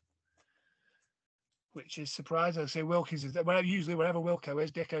 which is surprising. I say Wilkins is usually wherever Wilco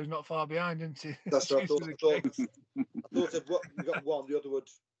is, Dicko's not far behind, isn't he? That's what I thought. I thought if we got one, the other would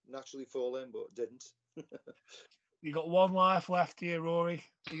naturally fall in, but didn't. You got 1 life left here, Rory.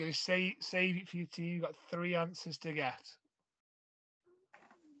 You're going to save it for your team. You've got 3 answers to get.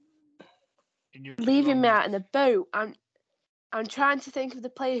 Leaving me out in the boat. I'm trying to think of the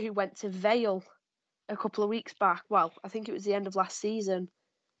player who went to Vale a couple of weeks back. Well, I think it was the end of last season.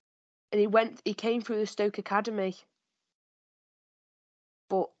 And he came through the Stoke Academy.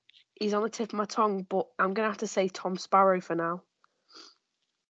 But he's on the tip of my tongue, but I'm going to have to say Tom Sparrow for now.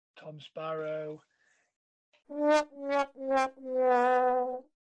 Tom Sparrow.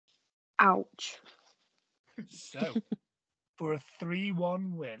 Ouch. So, for a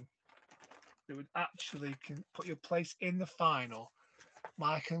 3-1 win, it would actually put your place in the final.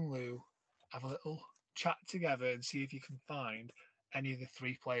 Mike and Lou have a little chat together and see if you can find any of the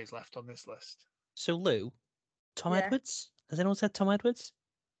 3 players left on this list. So, Lou, Tom Edwards? Has anyone said Tom Edwards?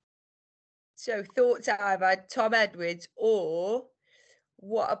 So, thoughts I've had Tom Edwards, or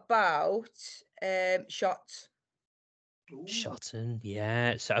what about Shots? Shotton,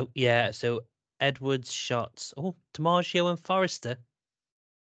 yeah. So Edwards, Shots. Oh, DiMaggio and Forrester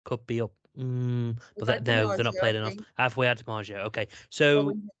could be up. But no, they're not played enough. Halfway out DiMaggio. Okay,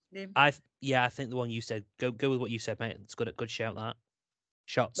 so I think the one you said. Go with what you said, mate. It's good shout that.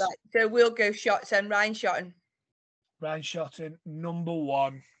 Shots. Right, so we'll go Shots and Ryan Shotton. Ryan Shotton, number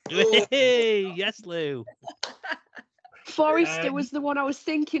 1. Hey, yes, Lou. Forrester was the one I was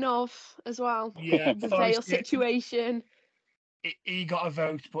thinking of as well. Yeah, the Vale situation. He got a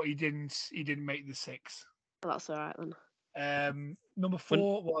vote, but he didn't make the 6. Well, that's all right then. Number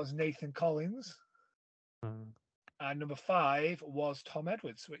 4 was Nathan Collins. And number 5 was Tom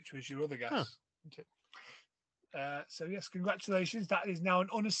Edwards, which was your other guess. So, yes, congratulations. That is now an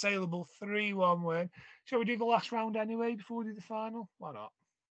unassailable 3-1 win. Shall we do the last round anyway before we do the final? Why not?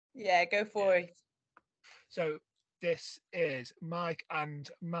 Yeah, go for it. So, this is Mike and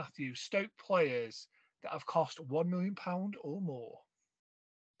Matthew, Stoke players that have cost £1 million or more.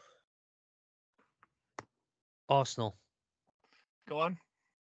 Arsenal. Go on.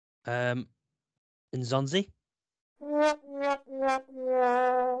 Nzonzi.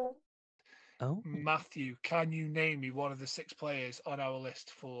 Oh. Matthew, can you name me one of the 6 players on our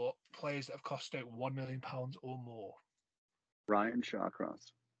list for players that have cost Stoke £1 million or more? Ryan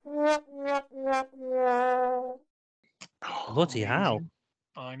Shawcross. Bloody hell.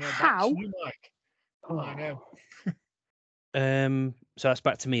 I know. How? Back to you, Mike. I know. So that's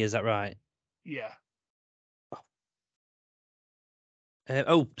back to me, is that right? Yeah.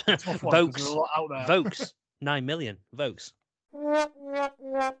 Vokes. Vokes. 9 million. Vokes.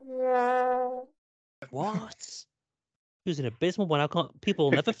 What? He was an abysmal one. People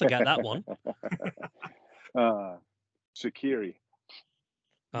will never forget that one. Shaqiri.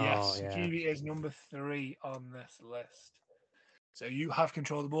 Yes, Shaqiri is number 3 on this list. So you have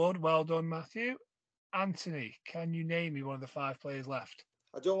control of the board. Well done, Matthew. Anthony, can you name me one of the 5 players left?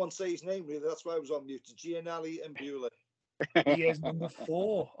 I don't want to say his name, really. That's why I was on mute. Gianelli and Bewley. He is number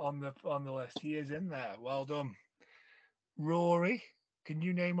 4 on the list. He is in there. Well done. Rory, can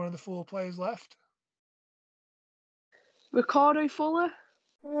you name one of the 4 players left? Ricardo Fuller.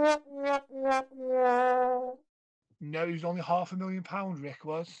 No, he was only £500,000, Rick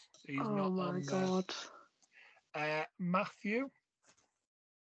was. He's not Oh my on god. there. Matthew?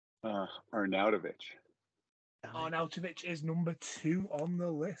 Arnautovic. Arnautovic is number 2 on the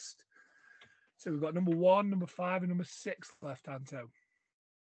list. So we've got number 1, number 5, and number 6 left, Anto.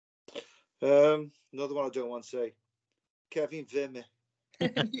 Another one I don't want to say. Kevin Vimy.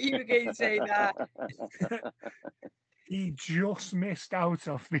 You were going to say that. He just missed out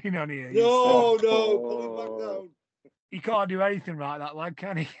off being on here. No, pull him back down. He can't do anything right, that lad,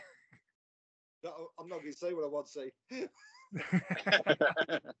 can he? No, I'm not going to say what I want to say.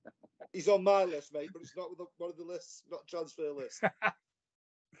 He's on my list, mate, but it's not with one of the lists, not transfer list.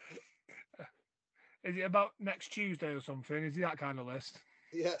 Is it about next Tuesday or something? Is it that kind of list?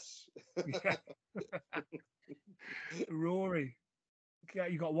 Yes. Yeah. Rory,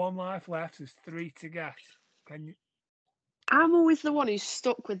 you got 1 life left. There's 3 to get. Can you? I'm always the one who's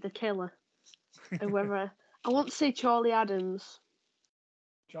stuck with the killer. Whoever. I want to say Charlie Adams.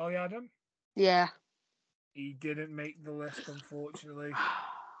 Charlie Adam? Yeah. He didn't make the list, unfortunately.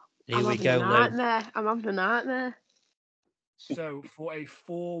 Here we having go, a Lou. nightmare. I'm having a nightmare. So for a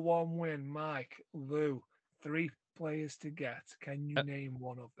 4-1 win, Mike, Lou, 3 players to get. Can you name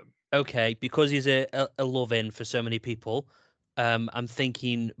one of them? Okay, because he's a love-in for so many people, I'm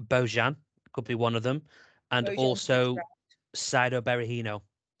thinking Bojan could be one of them, and Bojan's also correct. Saido Berahino.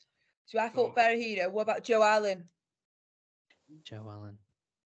 So I thought Berahino. What about Joe Allen? Joe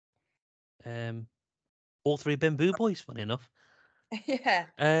Allen. All 3 Bamboo Boys, funny enough. Yeah.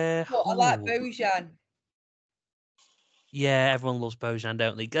 Well, I like Bojan. Yeah, everyone loves Bojan,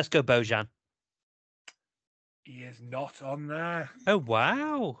 don't they? Let's go Bojan. He is not on there. Oh,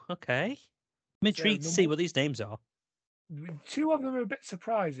 wow. Okay. I'm intrigued to see what these names are. 2 of them are a bit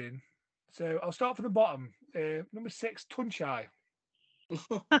surprising. So I'll start from the bottom. Number 6, Tunchai.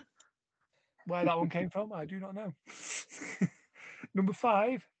 Where that one came from, I do not know. Number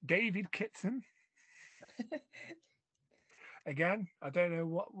 5, David Kitson. Again, I don't know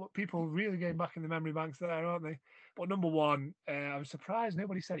what people really getting back in the memory banks there, aren't they? But number 1, I'm surprised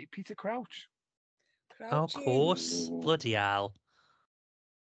nobody said it. Peter Crouch. Oh, of course. Bloody hell.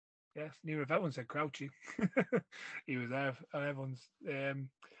 Yes, neither of everyone said Crouchy. He was there on everyone's.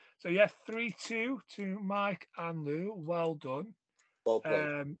 So yeah, 3-2 to Mike and Lou. Well done. Well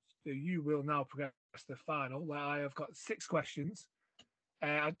played. So you will now progress to the final, where I have got 6 questions.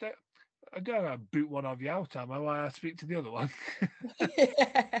 I don't boot one of you out, am I? While I speak to the other one.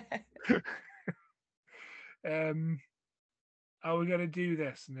 How are we going to do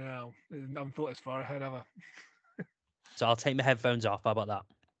this now? I haven't thought as far ahead, have I? So I'll take my headphones off. How about that?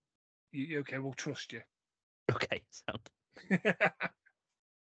 Okay, we'll trust you. Okay, sound.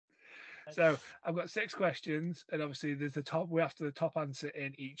 So I've got 6 questions, and obviously there's the top. We have to the top answer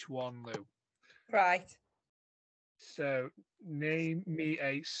in each one, Lou. Right. So name me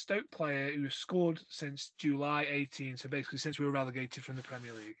a Stoke player who has scored since July 18. So basically, since we were relegated from the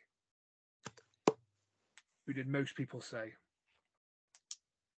Premier League. Who did most people say?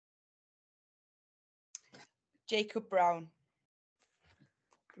 Jacob Brown.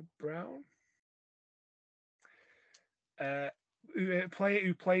 Brown. A player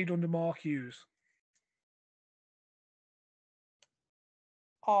who played under Mark Hughes.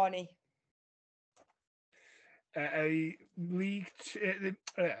 Arnie. A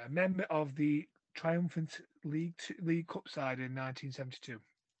member of the triumphant League Cup side in 1972.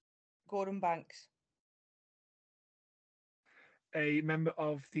 Gordon Banks. A member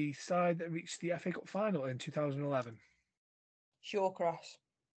of the side that reached the FA Cup final in 2011. Shawcross.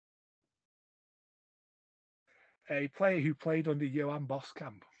 A player who played under Johan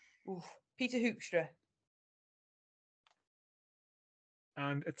Boskamp. Oof. Peter Hoekstra.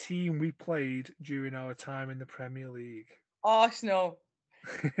 And a team we played during our time in the Premier League. Arsenal.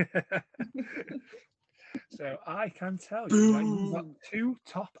 So I can tell you that you've got 2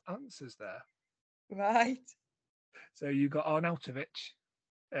 top answers there. Right. So you got Arnautovic,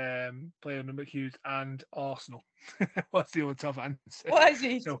 player under McHughes, and Arsenal. What's the other top answer? What is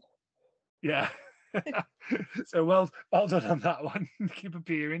it? So, yeah. So well done on that one. Keep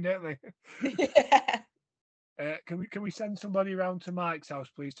appearing, don't they? Yeah. Can we send somebody around to Mike's house,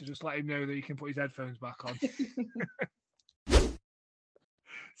 please, to just let him know that he can put his headphones back on?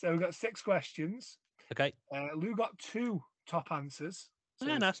 So we've got 6 questions. Okay. Lou got 2 top answers. So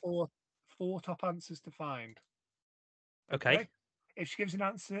Yeah, nice. 4 top answers to find. Okay. If she gives an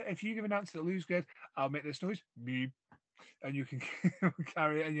answer, if you give an answer that Lou's good, I'll make this noise, beep, and you can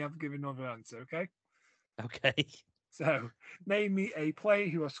carry it, and you have to give another answer. Okay. Okay. So, name me a player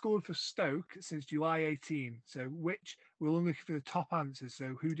who has scored for Stoke since July 18. So, which we're looking for the top answers.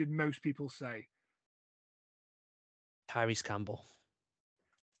 So, who did most people say? Tyrese Campbell.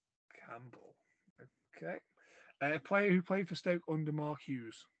 Campbell. Okay. A player who played for Stoke under Mark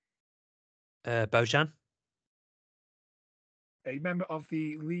Hughes. Bojan. A member of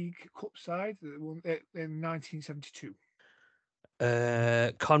the League Cup side that won it in 1972.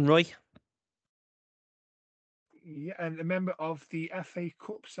 Conroy. Yeah, and a member of the FA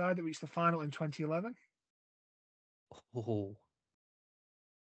Cup side that reached the final in 2011. Oh.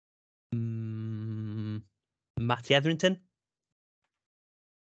 Matty Etherington.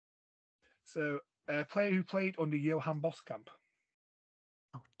 So, a player who played under Johan Boskamp.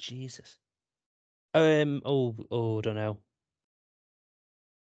 Oh, Jesus. Don't know.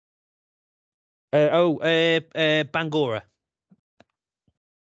 Bangora.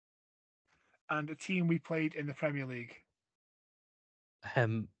 And a team we played in the Premier League.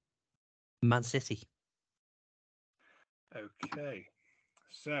 Man City. Okay.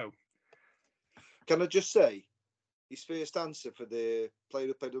 So, Can I just say, his first answer for the player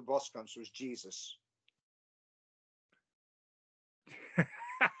who played with Boscamps was Jesus.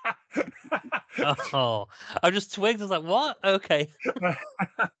 Oh, I just twigged. I was like, what? Okay.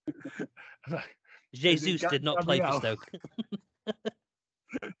 Jesus did not play for Stoke.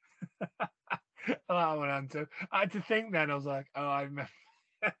 I went on to. I had to think then. I was like, oh, I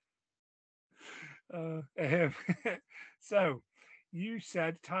remember. So, you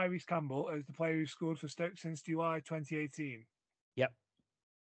said Tyrese Campbell as the player who scored for Stoke since July 2018. Yep.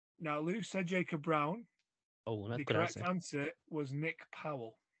 Now, Lou said Jacob Brown. Oh, that's the good correct answer. answer was Nick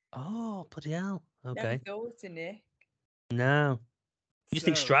Powell. Oh, bloody hell. Okay. Never thought of Nick. No. You just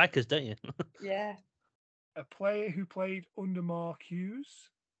think strikers, don't you? Yeah. A player who played under Mark Hughes.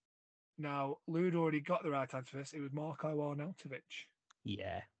 Now, Lou had already got the right answer for this. It was Marko Arnautovic.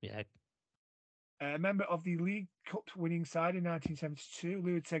 Yeah. A member of the League Cup winning side in 1972.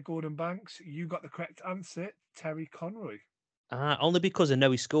 Lou had said Gordon Banks. You got the correct answer, Terry Conroy. Only because I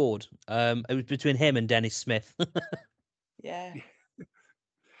know he scored. It was between him and Dennis Smith. Yeah.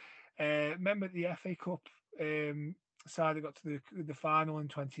 Member of the FA Cup side that got to the final in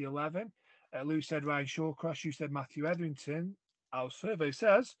 2011. Lou said Ryan Shawcross. You said Matthew Etherington. Our survey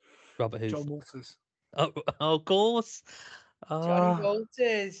says Robert Huth. John Walters. Oh, of course. Johnny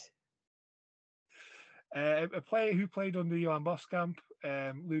Walters. A player who played under Johan Boskamp.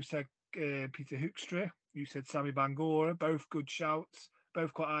 Lou said Peter Hoekstra. You said Sammy Bangura. Both good shouts.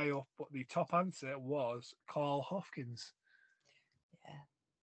 Both quite high up. But the top answer was Carl Hopkins. Yeah.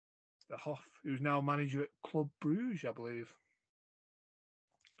 The Hoff, who's now manager at Club Bruges, I believe.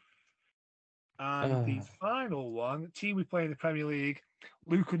 And the final one, the team we play in the Premier League.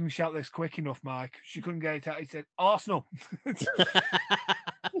 Lou couldn't shout this quick enough, Mike. She couldn't get it out. He said, Arsenal. I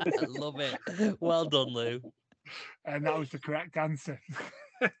love it. Well done, Lou. And that was the correct answer.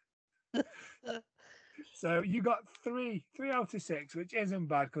 So you got three out of 6, which isn't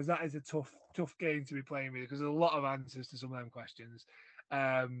bad because that is a tough game to be playing with because there's a lot of answers to some of them questions.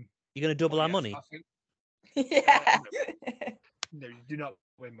 You're going to double our money? Yeah. No, you do not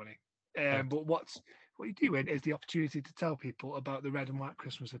win money. But what you do win is the opportunity to tell people about the Red and White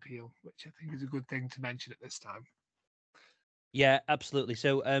Christmas Appeal, which I think is a good thing to mention at this time. Yeah, absolutely.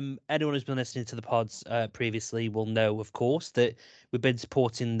 So anyone who's been listening to the pods previously will know, of course, that we've been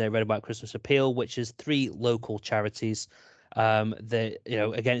supporting the Red and White Christmas Appeal, which is 3 local charities. That,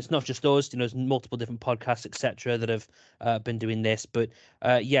 again, it's not just us, there's multiple different podcasts, etc., that have been doing this. But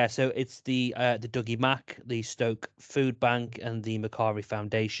so it's the Dougie Mack, the Stoke Food Bank, and the Macari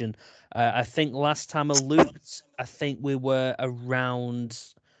Foundation. I think last time I looked, I think we were around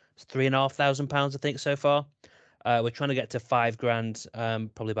 £3,500, I think, so far. We're trying to get to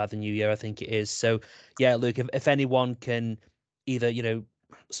 $5,000 probably by the new year, I think it is. So, yeah, Luke, if anyone can either,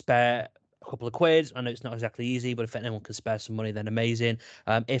 spare a couple of quid, I know it's not exactly easy, but if anyone can spare some money, then amazing.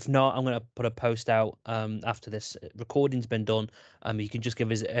 If not, I'm going to put a post out after this recording's been done. You can just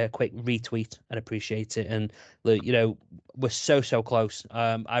give us a quick retweet and appreciate it. And, look, we're so close.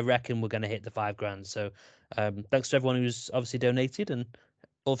 I reckon we're going to hit the $5,000. So thanks to everyone who's obviously donated, and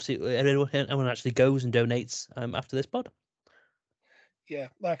obviously everyone actually goes and donates after this pod. Yeah,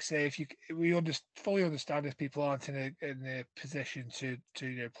 like I say, we fully understand if people aren't in a position to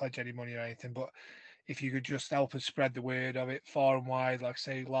pledge any money or anything, but if you could just help us spread the word of it far and wide, like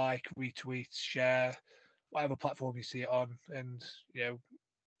say, retweet, share, whatever platform you see it on, and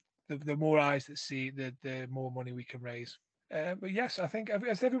the more eyes that see it, the more money we can raise. But yes, I think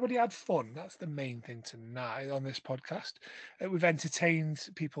has everybody had fun? That's the main thing tonight on this podcast. We've entertained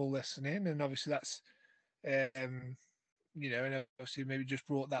people listening, and obviously that's, and obviously maybe just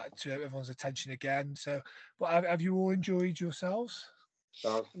brought that to everyone's attention again. So, but have you all enjoyed yourselves?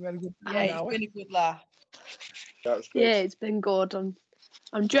 We had a good it's been a good laugh. That was great. Yeah, it's been good.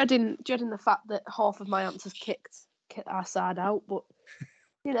 I'm dreading the fact that half of my answers kicked our side out, but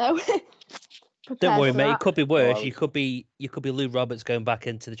don't worry, mate. It could be worse. You could be Lou Roberts going back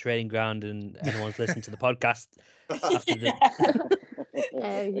into the training ground, and everyone's listening to the podcast after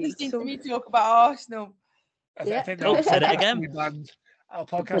Listening to me talk about Arsenal. I think said it again. Our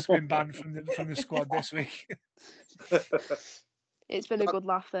podcast has been banned from the squad this week. It's been a good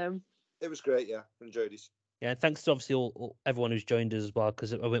laugh, though. It was great, yeah. Enjoyed it. Yeah, thanks to obviously everyone who's joined us as well,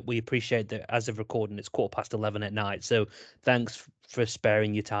 because we appreciate that as of recording, it's 11:15 at night. So thanks for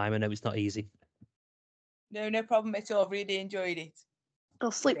sparing your time. I know it's not easy. No problem at all. Really enjoyed it.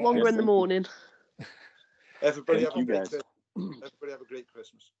 I'll sleep longer in the morning. Everybody have a great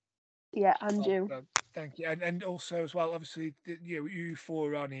Christmas. Yeah, and you. Thank you. And also as well, obviously, you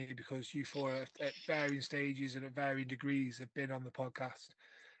four are on here because you four at varying stages and at varying degrees have been on the podcast.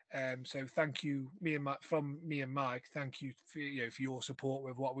 So thank you, from me and Mike. Thank you for your support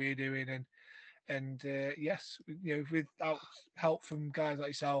with what we're doing, and yes, without help from guys like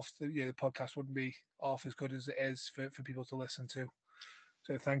yourself, the podcast wouldn't be half as good as it is for people to listen to.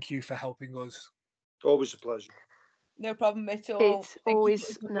 So thank you for helping us. Always a pleasure. No problem at all. It's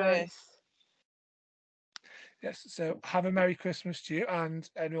always nice. Yes, so have a Merry Christmas to you, and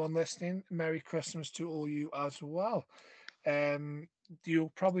anyone listening, Merry Christmas to all you as well.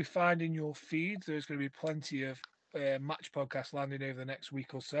 You'll probably find in your feed there's going to be plenty of match podcasts landing over the next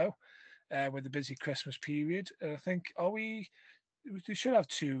week or so with the busy Christmas period. I think, we should have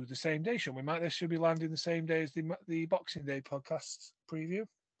two the same day, shouldn't we, Mike? This should be landing the same day as the Boxing Day podcast preview.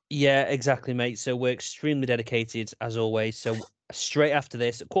 Yeah, exactly, mate. So we're extremely dedicated, as always. So straight after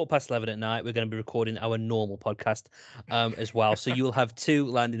this, at 11:15 at night, we're going to be recording our normal podcast as well. So you'll have two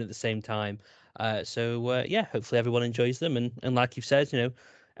landing at the same time. Yeah, hopefully everyone enjoys them. And like you've said,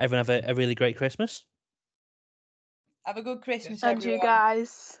 everyone have a really great Christmas. Have a good Christmas, and everyone. you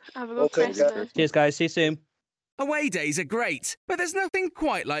guys. Have a good Christmas. Cheers, guys. See you soon. Away days are great, but there's nothing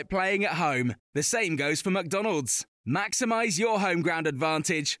quite like playing at home. The same goes for McDonald's. Maximise your home ground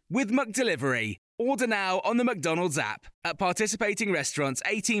advantage with McDelivery. Order now on the McDonald's app. At participating restaurants,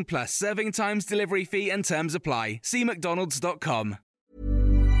 18 plus, serving times, delivery fee and terms apply. See mcdonalds.com.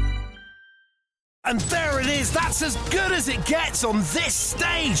 And there it is, that's as good as it gets on this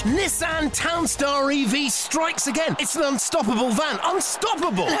stage. Nissan Townstar EV strikes again. It's an unstoppable van,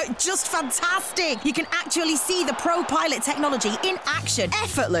 unstoppable. Just fantastic. You can actually see the ProPilot technology in action.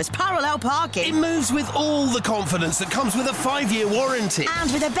 Effortless parallel parking. It moves with all the confidence that comes with a 5-year warranty.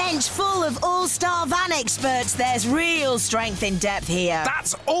 And with a bench full of all-star van experts, there's real strength in depth here.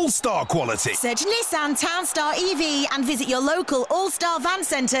 That's all-star quality. Search Nissan Townstar EV and visit your local all-star van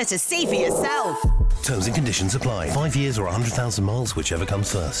centre to see for yourself. Terms and conditions apply. 5 years or 100,000 miles, whichever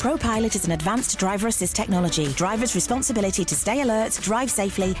comes first. ProPilot is an advanced driver assist technology. Driver's responsibility to stay alert, drive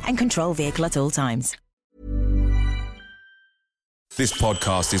safely, and control vehicle at all times. This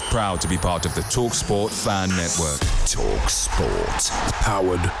podcast is proud to be part of the TalkSport Fan Network. TalkSport.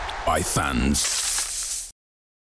 Powered by fans.